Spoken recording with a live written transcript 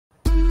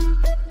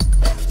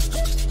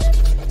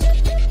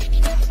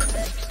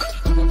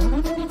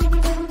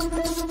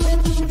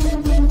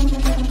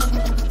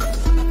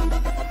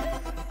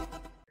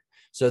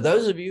So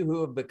those of you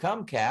who have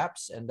become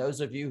caps and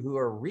those of you who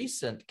are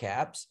recent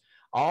caps,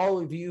 all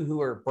of you who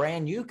are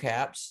brand new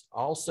caps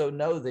also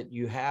know that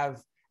you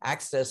have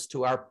access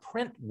to our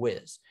Print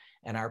Whiz.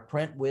 And our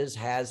Print Whiz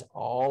has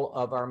all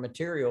of our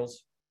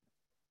materials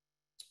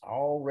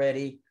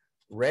already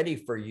ready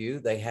for you.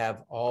 They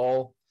have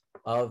all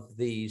of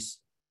these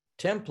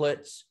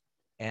templates,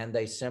 and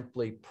they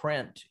simply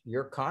print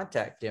your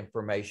contact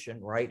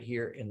information right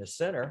here in the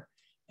center,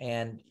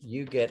 and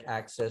you get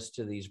access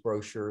to these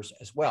brochures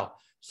as well.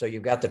 So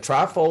you've got the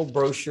trifold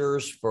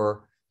brochures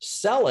for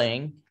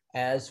selling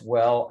as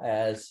well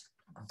as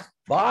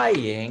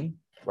buying,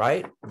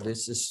 right?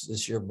 This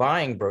is your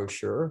buying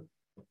brochure.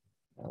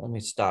 Now, let me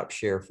stop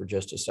share for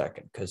just a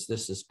second because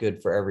this is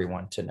good for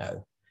everyone to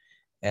know.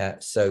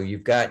 So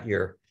you've got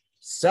your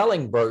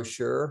selling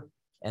brochure.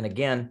 And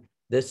again,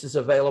 this is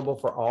available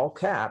for all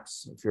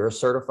caps. If you're a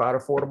certified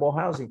affordable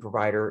housing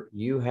provider,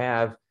 you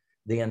have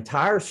the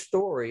entire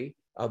story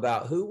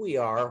about who we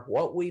are,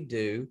 what we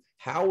do,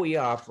 how we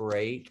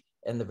operate,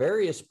 and the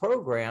various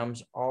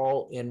programs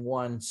all in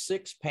one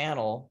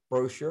 6-panel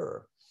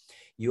brochure.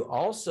 You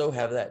also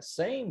have that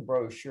same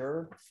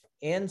brochure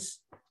in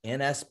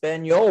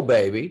Espanol,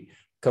 baby,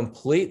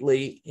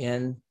 completely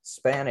in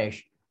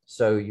Spanish.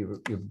 So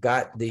you've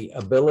got the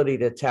ability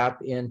to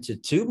tap into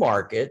 2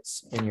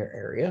 markets in your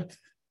area.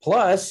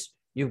 Plus,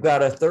 you've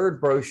got a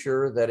third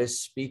brochure that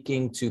is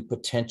speaking to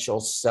potential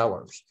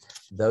sellers,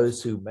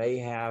 those who may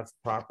have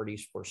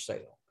properties for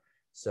sale.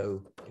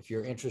 So if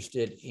you're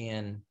interested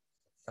in,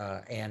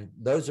 and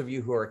those of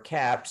you who are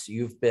caps,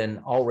 you've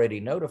been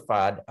already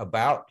notified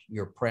about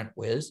your Print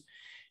Whiz.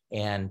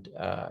 And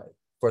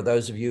for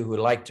those of you who would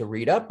like to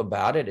read up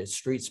about it, it's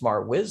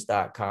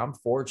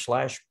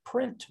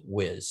streetsmartwiz.com/print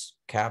whiz,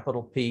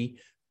 capital P,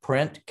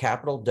 print,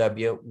 capital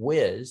W,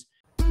 whiz.